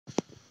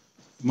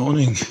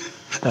Morning.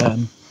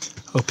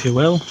 Hope you're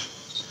well.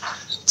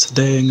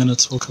 Today I'm going to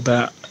talk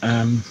about,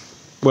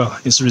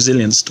 it's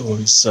resilience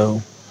stories.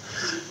 So,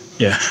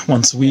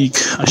 once a week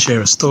I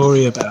share a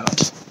story about,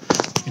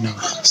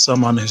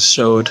 someone who's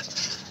showed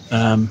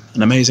an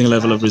amazing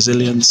level of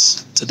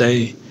resilience.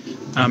 Today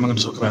I'm going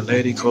to talk about a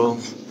lady called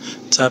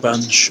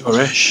Taban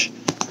Shoresh.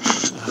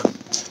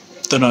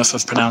 Don't know if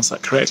I've pronounced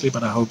that correctly,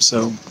 but I hope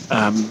so.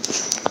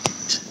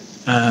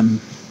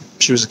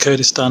 She was a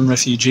Kurdistan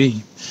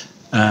refugee.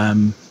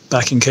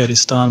 Back in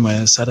Kurdistan,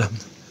 where Saddam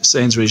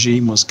Hussein's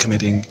regime was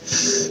committing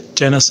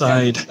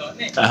genocide.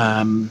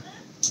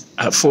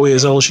 At 4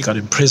 years old, she got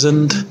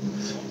imprisoned.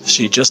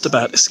 She just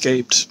about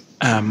escaped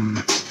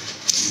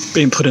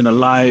being put in a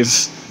live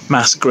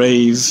mass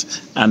grave,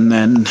 and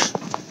then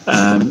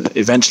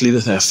eventually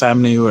her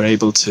family were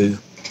able to,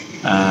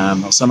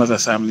 or some of her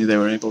family, they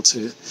were able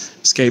to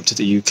escape to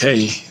the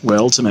UK, where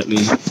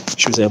ultimately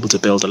she was able to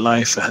build a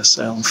life for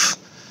herself,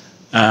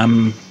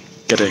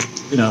 get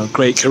a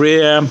great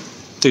career,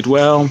 did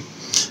well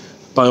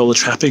by all the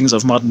trappings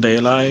of modern day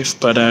life,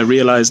 but I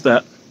realized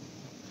that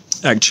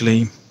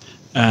actually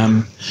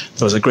there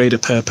was a greater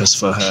purpose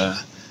for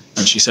her,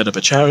 and she set up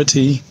a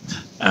charity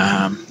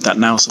that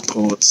now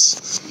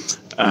supports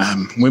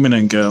women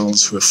and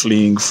girls who are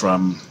fleeing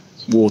from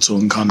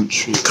war-torn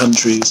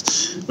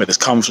countries where there's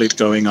conflict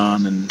going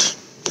on. And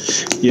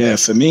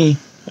for me,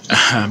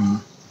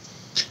 I'm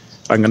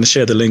going to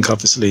share the link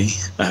obviously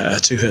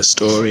to her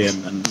story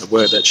and the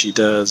work that she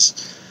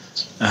does.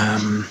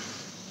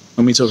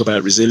 When we talk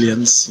about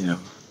resilience,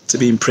 to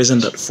be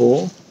imprisoned at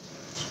 4,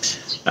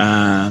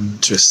 to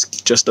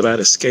just about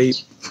escape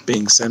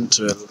being sent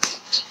to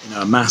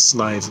a mass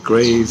live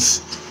grave,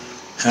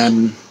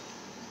 and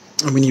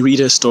when you read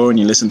her story and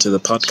you listen to the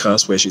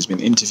podcast where she's been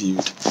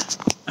interviewed,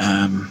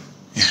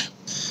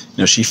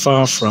 she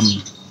far from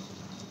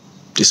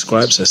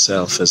describes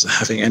herself as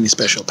having any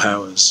special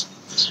powers,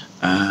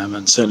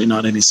 and certainly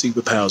not any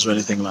superpowers or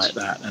anything like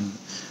that. And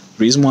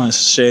the reason why I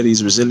share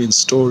these resilience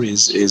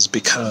stories is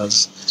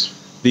because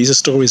these are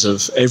stories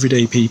of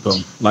everyday people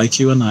like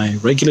you and I,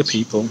 regular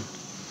people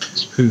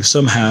who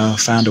somehow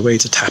found a way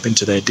to tap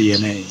into their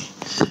DNA.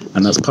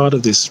 And that's part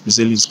of this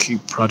Resilience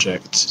Cube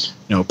project,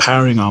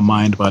 powering our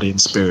mind, body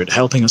and spirit,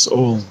 helping us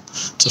all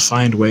to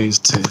find ways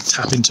to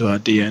tap into our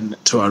DNA,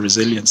 to our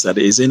resilience that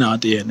is in our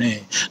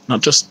DNA,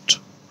 not just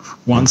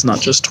once, not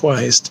just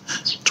twice,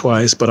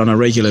 but on a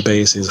regular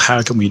basis.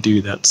 How can we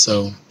do that?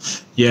 So,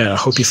 I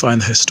hope you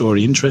find her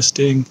story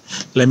interesting.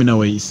 Let me know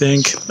what you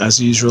think. As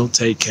usual,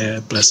 take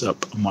care, bless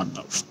up, and one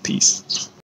love. Peace.